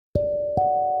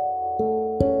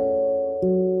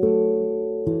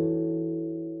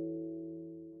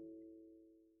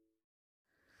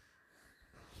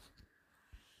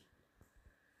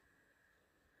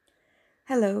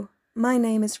Hello, my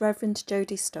name is Reverend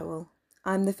Jodie Stowell.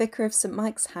 I'm the Vicar of St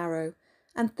Mike's Harrow,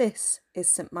 and this is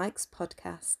St Mike's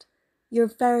Podcast. You're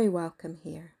very welcome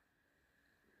here.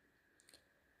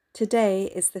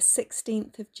 Today is the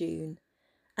 16th of June,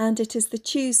 and it is the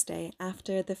Tuesday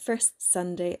after the first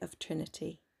Sunday of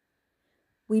Trinity.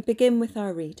 We begin with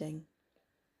our reading.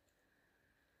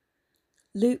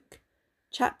 Luke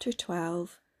chapter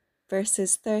 12,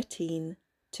 verses 13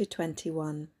 to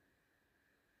 21.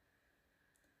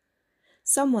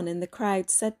 Someone in the crowd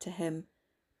said to him,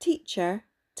 "Teacher,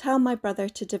 tell my brother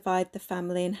to divide the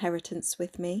family inheritance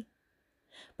with me."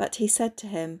 But he said to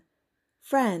him,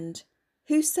 "Friend,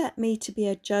 who set me to be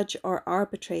a judge or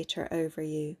arbitrator over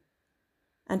you?"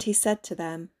 And he said to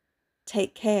them,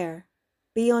 "Take care,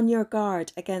 be on your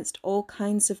guard against all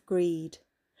kinds of greed,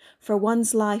 for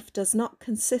one's life does not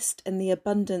consist in the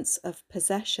abundance of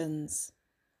possessions."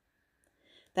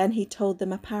 Then he told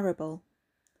them a parable.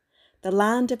 The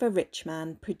land of a rich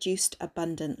man produced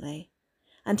abundantly,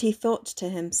 and he thought to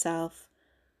himself,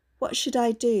 "What should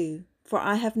I do? For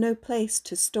I have no place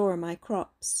to store my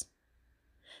crops."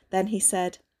 Then he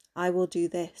said, "I will do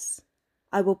this.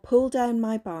 I will pull down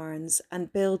my barns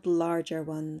and build larger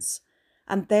ones,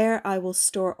 and there I will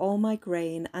store all my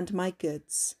grain and my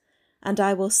goods. And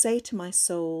I will say to my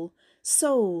soul,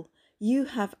 'Soul, you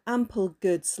have ample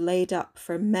goods laid up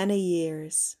for many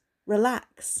years.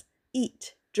 Relax,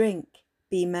 eat, drink,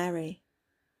 be merry.'"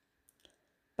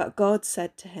 But God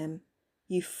said to him,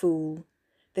 "You fool,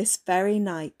 this very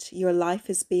night your life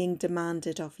is being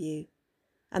demanded of you,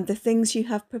 and the things you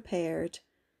have prepared,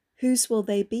 whose will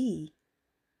they be?"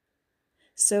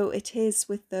 So it is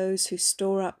with those who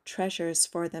store up treasures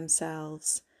for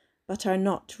themselves, but are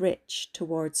not rich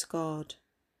towards God.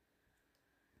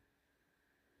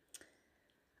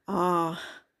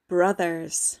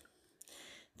 Brothers.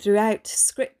 Throughout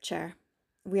Scripture,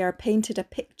 we are painted a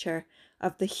picture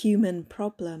of the human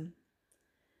problem.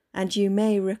 And you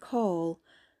may recall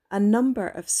a number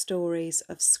of stories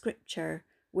of Scripture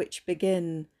which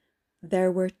begin,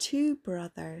 "There were two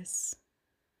brothers."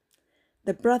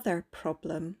 The brother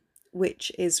problem,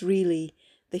 which is really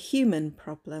the human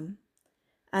problem,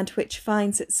 and which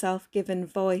finds itself given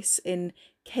voice in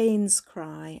Cain's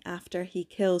cry after he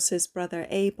kills his brother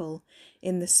Abel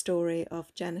in the story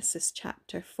of Genesis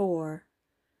chapter 4.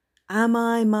 "Am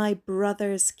I my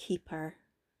brother's keeper?"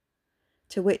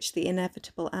 To which the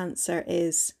inevitable answer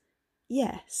is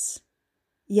yes.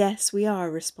 Yes, we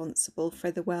are responsible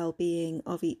for the well-being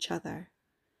of each other,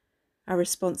 a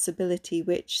responsibility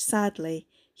which, sadly,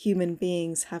 human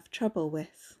beings have trouble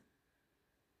with.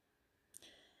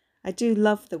 I do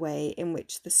love the way in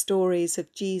which the stories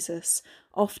of Jesus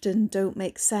often don't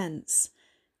make sense.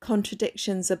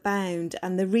 Contradictions abound,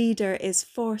 and the reader is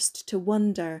forced to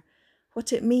wonder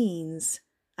what it means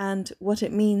and what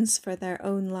it means for their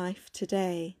own life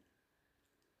today.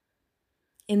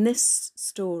 In this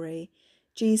story,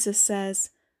 Jesus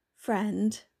says,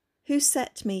 "Friend, who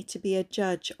set me to be a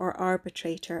judge or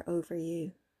arbitrator over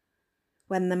you?"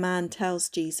 When the man tells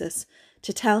Jesus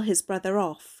to tell his brother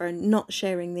off for not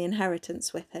sharing the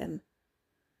inheritance with him.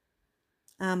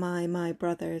 Am I my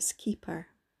brother's keeper?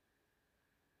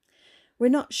 We're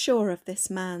not sure of this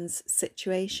man's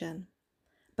situation,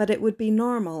 but it would be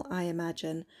normal, I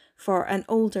imagine, for an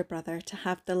older brother to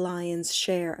have the lion's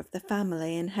share of the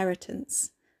family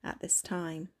inheritance at this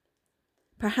time.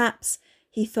 Perhaps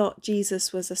he thought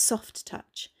Jesus was a soft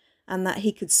touch and that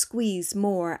he could squeeze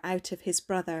more out of his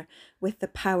brother with the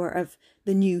power of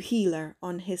the new healer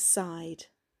on his side.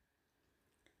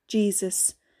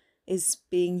 Jesus is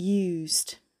being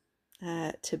used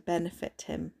to benefit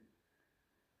him.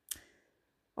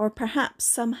 Or perhaps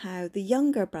somehow the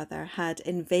younger brother had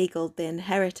inveigled the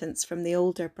inheritance from the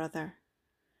older brother.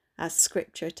 As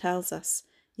Scripture tells us,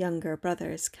 younger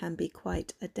brothers can be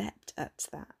quite adept at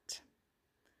that.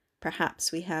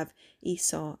 Perhaps we have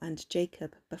Esau and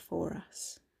Jacob before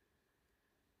us.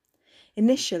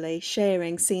 Initially,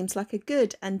 sharing seems like a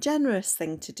good and generous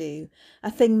thing to do, a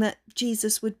thing that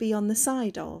Jesus would be on the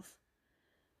side of.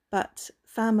 But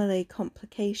family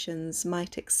complications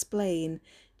might explain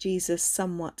Jesus'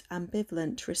 somewhat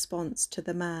ambivalent response to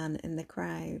the man in the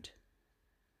crowd.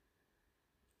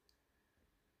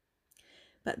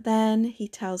 But then he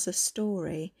tells a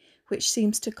story which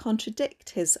seems to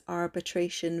contradict his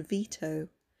arbitration veto,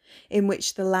 in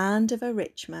which the land of a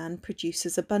rich man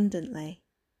produces abundantly,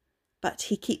 but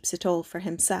he keeps it all for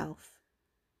himself.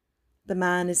 The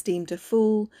man is deemed a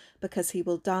fool because he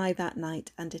will die that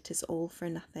night, and it is all for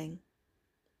nothing.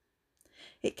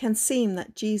 It can seem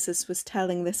that Jesus was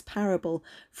telling this parable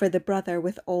for the brother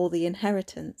with all the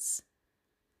inheritance,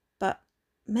 but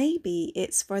maybe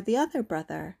it's for the other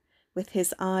brother, with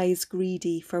his eyes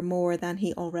greedy for more than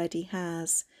he already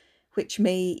has, which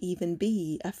may even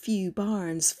be a few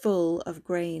barns full of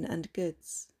grain and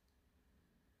goods.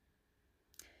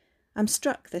 I'm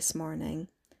struck this morning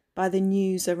by the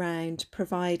news around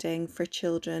providing for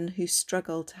children who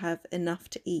struggle to have enough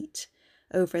to eat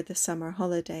over the summer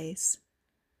holidays.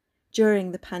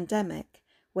 During the pandemic,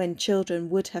 when children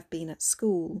would have been at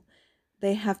school,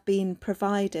 they have been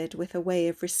provided with a way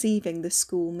of receiving the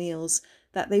school meals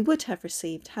that they would have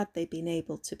received had they been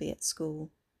able to be at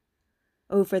school.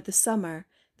 Over the summer,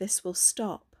 this will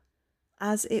stop,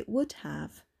 as it would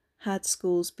have had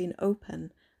schools been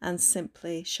open and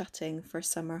simply shutting for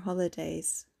summer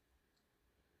holidays.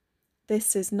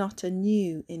 This is not a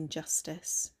new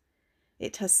injustice.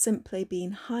 It has simply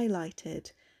been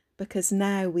highlighted because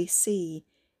now we see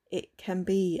it can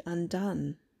be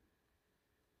undone.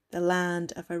 The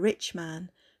land of a rich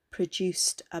man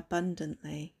produced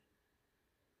abundantly.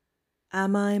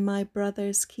 Am I my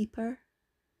brother's keeper?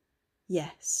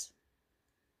 Yes.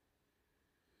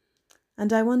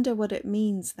 And I wonder what it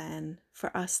means then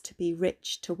for us to be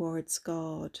rich towards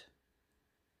God.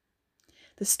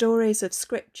 The stories of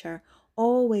Scripture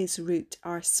always root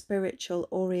our spiritual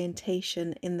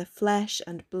orientation in the flesh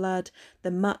and blood,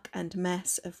 the muck and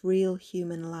mess of real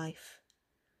human life.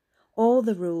 All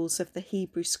the rules of the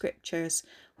Hebrew Scriptures,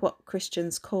 what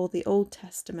Christians call the Old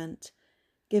Testament,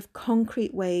 give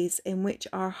concrete ways in which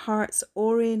our hearts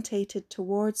orientated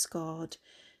towards God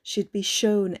should be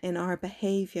shown in our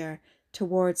behaviour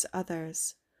towards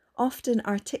others, often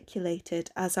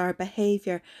articulated as our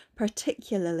behaviour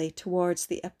particularly towards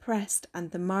the oppressed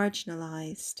and the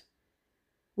marginalised.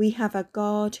 We have a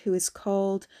God who is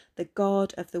called the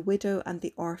God of the widow and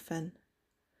the orphan.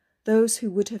 Those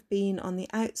who would have been on the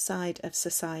outside of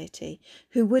society,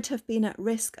 who would have been at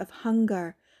risk of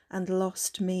hunger and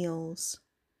lost meals.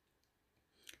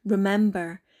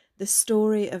 Remember the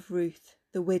story of Ruth,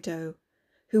 the widow,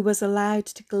 who was allowed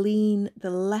to glean the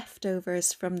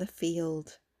leftovers from the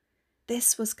field.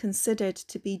 This was considered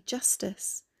to be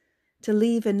justice, to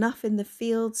leave enough in the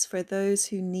fields for those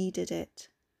who needed it.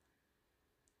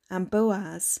 And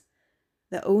Boaz,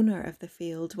 the owner of the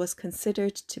field, was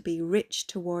considered to be rich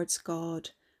towards God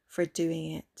for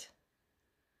doing it.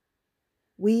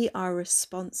 We are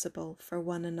responsible for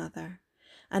one another,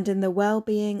 and in the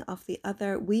well-being of the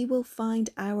other we will find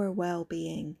our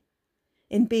well-being.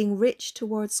 In being rich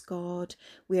towards God,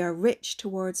 we are rich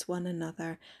towards one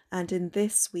another, and in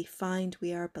this we find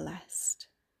we are blessed.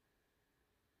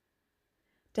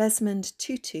 Desmond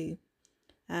Tutu,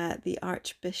 the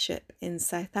Archbishop in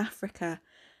South Africa,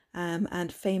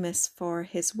 and famous for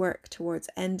his work towards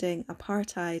ending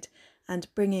apartheid and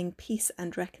bringing peace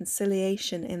and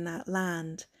reconciliation in that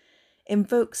land,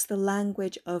 invokes the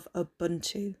language of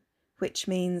Ubuntu, which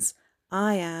means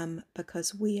I am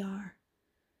because we are,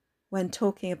 when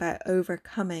talking about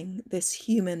overcoming this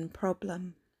human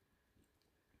problem.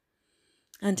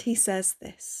 And he says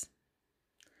this: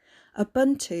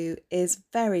 Ubuntu is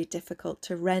very difficult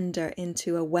to render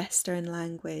into a Western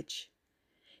language.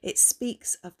 It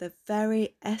speaks of the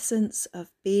very essence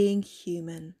of being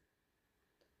human.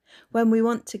 When we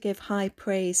want to give high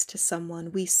praise to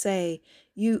someone, we say,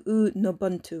 "You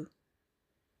Ubuntu."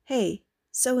 Hey,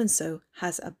 so-and-so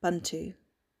has Ubuntu.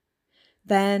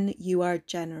 Then you are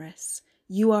generous,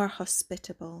 you are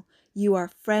hospitable, you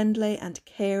are friendly and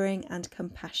caring and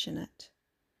compassionate.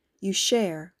 You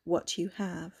share what you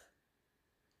have.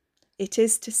 It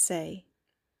is to say,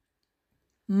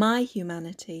 my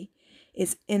humanity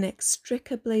is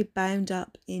inextricably bound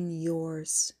up in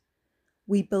yours.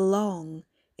 We belong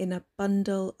in a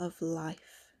bundle of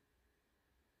life.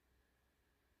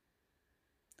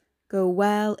 Go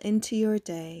well into your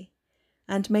day,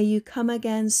 and may you come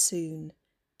again soon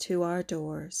to our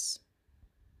doors.